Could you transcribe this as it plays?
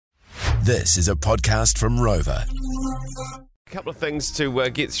This is a podcast from Rover. A couple of things to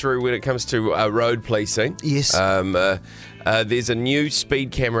get through when it comes to road policing. Yes. There's a new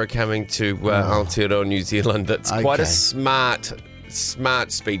speed camera coming to Aotearoa, New Zealand that's quite a smart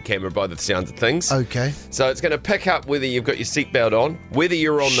speed camera by the sounds of things. Okay. So it's going to pick up whether you've got your seatbelt on, whether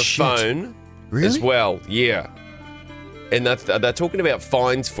you're on the phone as well. Yeah. And they're talking about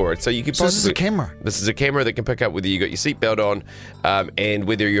fines for it. So you could So this is a camera? This is a camera that can pick up whether you got your seatbelt on and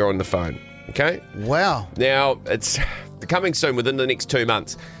whether you're on the phone. Okay? Wow. Now, it's coming soon within the next 2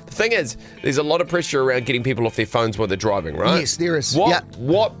 months. The thing is, there's a lot of pressure around getting people off their phones while they're driving, right? Yes, there is.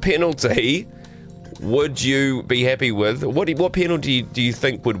 What penalty would you be happy with? What penalty do you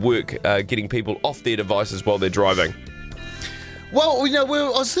think would work getting people off their devices while they're driving? Well, I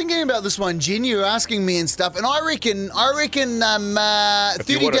was thinking about this one, Jen. You were asking me and stuff, and I reckon, 30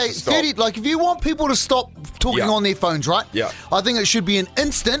 days. 30, like if you want people to stop talking on their phones, right? Yeah. I think it should be an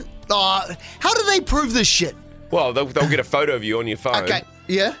instant. How do they prove this shit? Well, they'll get a photo of you on your phone. Okay.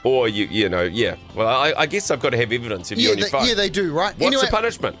 Yeah. Or yeah. Well, I guess I've got to have evidence of you on your phone. Yeah, they do, right? What's the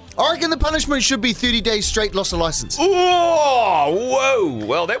punishment? I reckon the punishment should be 30 days straight loss of license. Oh, whoa.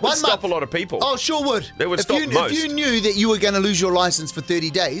 Well, that would stop a lot of people. Oh, sure would. That would stop most. If you knew that you were going to lose your license for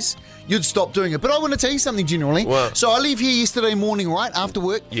 30 days, you'd stop doing it. But I want to tell you something generally. What? So I leave here yesterday morning, right, after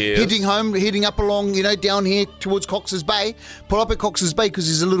work, heading home, heading up along, down here towards Cox's Bay. Pull up at Cox's Bay because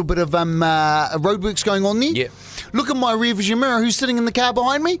there's a little bit of roadworks going on there. Yeah. Look at my rear vision mirror. Who's sitting in the car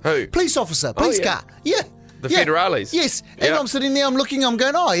behind me? Who? Police officer. Police car. Yeah. The federales? Yes. And I'm sitting there, I'm looking, I'm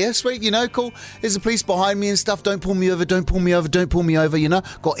going, oh, yeah, sweet, cool. There's the police behind me and stuff. Don't pull me over, don't pull me over, don't pull me over,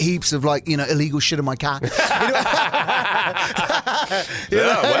 Got heaps of, illegal shit in my car.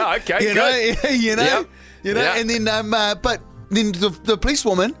 Well, okay, good. And then, but then the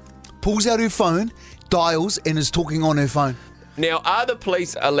policewoman pulls out her phone, dials, and is talking on her phone. Now, are the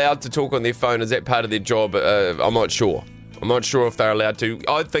police allowed to talk on their phone? Is that part of their job? I'm not sure. I'm not sure if they're allowed to.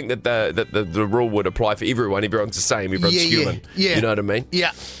 I think that the rule would apply for everyone. Everyone's the same. Everyone's human. Yeah. You know what I mean?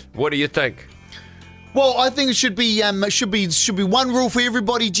 Yeah. What do you think? Well, I think it should be one rule for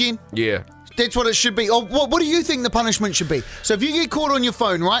everybody, Jen. Yeah. That's what it should be. Oh, what do you think the punishment should be? So if you get caught on your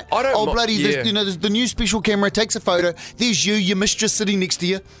phone, right? There's the new special camera takes a photo. There's you, your mistress sitting next to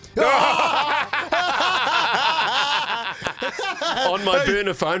you. On my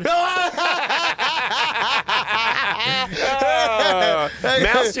burner phone.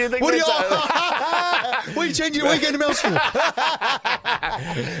 Mouse, do you think that's... What are you changing your weekend to mouse for? Mate,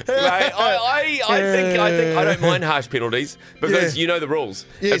 I think I don't mind harsh penalties because you know the rules.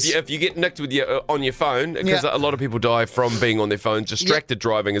 Yes. If you get nicked with on your phone, because a lot of people die from being on their phones, distracted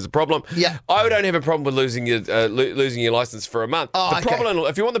driving is a problem. Yeah. I don't have a problem with losing your license for a month. Problem,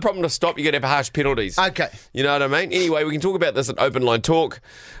 if you want the problem to stop, you got to have harsh penalties. Okay. You know what I mean? Anyway, we can talk about this at Open Line Talk,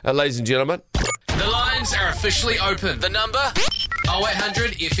 ladies and gentlemen. The lines are officially open. The number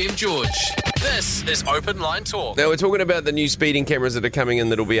 0800 FM George. This is Open Line Talk. Now, we're talking about the new speeding cameras that are coming in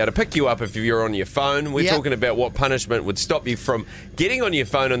that'll be able to pick you up if you're on your phone. We're talking about what punishment would stop you from getting on your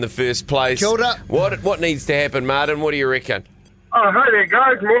phone in the first place. Kia ora. What needs to happen, Martin? What do you reckon? Oh, hi there,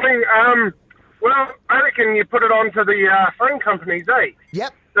 guys. Morning. Well, I reckon you put it on to the phone companies, eh?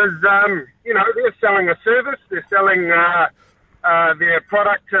 Yep. Because, they're selling a service. They're selling their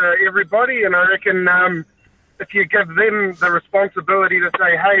product to everybody. And I reckon if you give them the responsibility to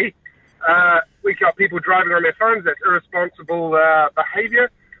say, hey, we got people driving on their phones, that's irresponsible behaviour.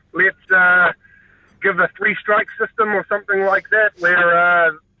 Let's give a 3-strike system or something like that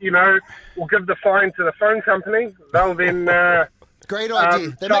where, we'll give the fine to the phone company. They'll then great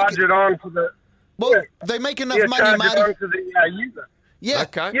idea. Charge it on to the... Well, they make enough money, charge Marty. it on to the user. Yeah.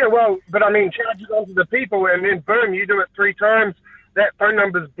 Okay. Yeah, well, but I mean, charge it on to the people, and then boom, you do it 3 times. That phone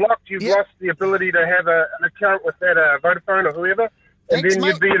number's blocked. You've lost the ability to have an account with that Vodafone or whoever, and Thanks, then mate.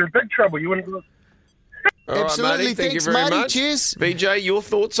 you'd be in big trouble. You wouldn't. All right, Absolutely. Marty, thank Thanks, you very Marty. much. Cheers. VJ, your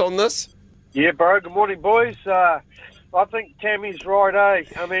thoughts on this? Yeah, bro. Good morning, boys. I think Tammy's right, eh?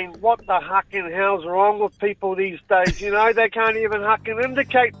 I mean, what the hucking hell's wrong with people these days? They can't even hucking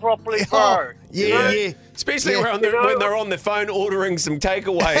indicate properly, bro. Yeah. Especially when they're on their phone ordering some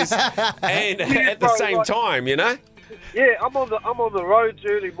takeaways and at the same time, Yeah, I'm on the roads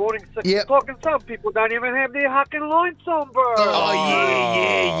early morning, 6 o'clock, and some people don't even have their hucking lights on, bro.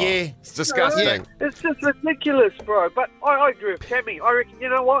 Oh, yeah. It's disgusting. It's just ridiculous, bro. But I agree with Tammy. I reckon, you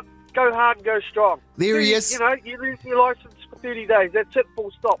know what? Go hard and go strong. There he is. You lose your license for 30 days. That's it,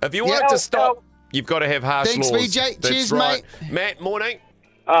 full stop. If you want it to stop, you've got to have harsh Thanks, laws. VJ. That's Cheers, right. mate. Matt, morning.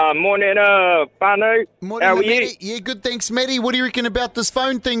 Morning, Banu. Morning, How are Matty. you? Yeah, good, thanks, Matty. What do you reckon about this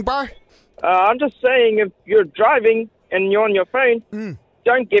phone thing, bro? I'm just saying, if you're driving and you're on your phone,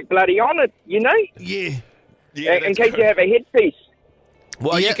 don't get bloody on it, you know? Yeah. In case you have a headpiece.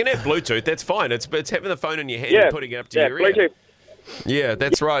 Well, Yeah. you can have Bluetooth. That's fine. It's having the phone in your hand Yeah. and putting it up to your ear. Bluetooth. Yeah,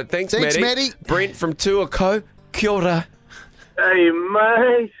 that's right. Thanks, Thanks, Matty. Matty. Brent from Tuako. Kia ora. Hey,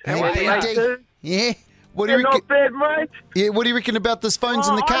 mate. Hey, are you, Andy. Yeah. What do you Not reckon? bad, mate. Yeah. What do you reckon about this phones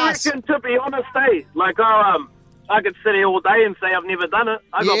in the I cars? reckon, to be honest, like, I could sit here all day and say I've never done it.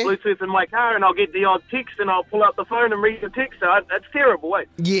 I got Yeah. Bluetooth in my car, and I'll get the odd text, and I'll pull out the phone and read the text. That's terrible, eh?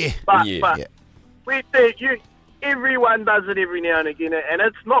 Yeah. But, Yeah. everyone does it every now and again, and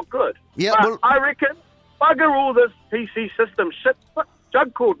it's not good. Yeah, But well- I reckon, bugger all this PC system shit. Fuck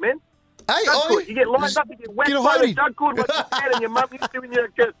jug cord, man. Hey, Jug cord. You get lined up, you get whacked Get a by the hidey. jug cord like your dad and your mum used to when you were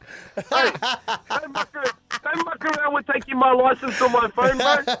a kid. Hey, don't muck around with taking my license on my phone,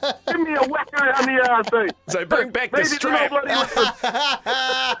 bro. Give me a whack around the arse, eh? So bring back the Maybe they're not strap. bloody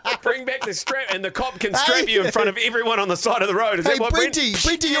listening. Bring back the strap, and the cop can strap you in front of everyone on the side of the road. Is Hey, that what, Brent?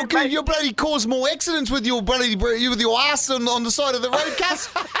 Brenty, you'll bloody cause more accidents with your bloody with your ass on the side of the road, cuss.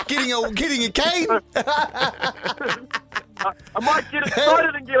 getting a cane. I might get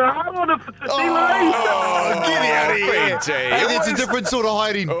excited and get a hug on it for the delay. Oh, get out of here. Brent, Hey, that's a different sort of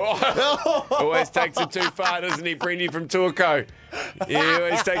hiding. Always takes it too far, doesn't he, Brenty from Tuako? He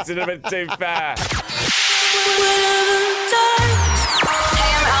always takes it a bit too far.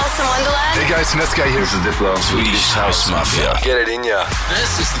 Hey, I'm Alison Wonderland. Hey guys, Netsky here. This is Diplo. Swedish House Mafia. Get it in ya.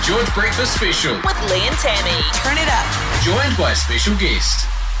 This is the George Breakfast Special, With Lee and Tammy. Turn it up. joined by a special guest.